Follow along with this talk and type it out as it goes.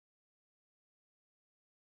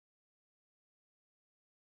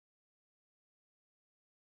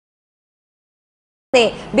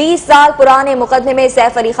ने 20 साल पुराने मुकदमे में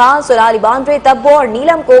सैफ अली खान, सोनाली बांद्रे, तब्बो और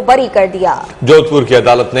नीलम को बरी कर दिया। जोधपुर की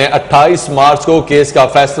अदालत ने 28 मार्च को केस का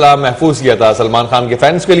फैसला महफूज किया था। सलमान खान के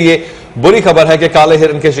फैंस के लिए बुरी खबर है कि काले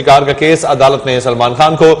हिरन के शिकार का केस अदालत ने सलमान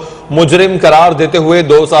खान को मुजरिम करार देते हुए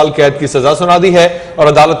 2 साल कैद की सजा सुना दी है और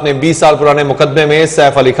अदालत ने 20 साल पुराने मुकदमे में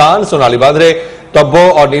सैफ अली खान, सोनाली बांद्रे, तब्बो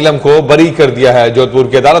और नीलम को बरी कर दिया है। जोधपुर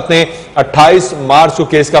की अदालत ने 28 मार्च को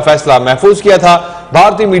केस का फैसला महफूज किया था।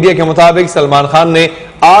 भारतीय मीडिया के मुताबिक सलमान खान ने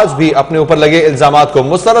आज भी अपने ऊपर लगे इल्जामात को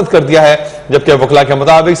मुस्तरद कर दिया है, जबकि वकील के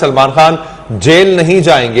मुताबिक सलमान खान जेल नहीं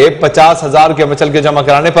जाएंगे। 50,000 के मचल के जमा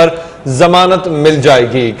कराने पर जमानत मिल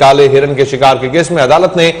जाएगी। काले हिरन के शिकार के केस में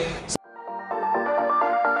अदालत ने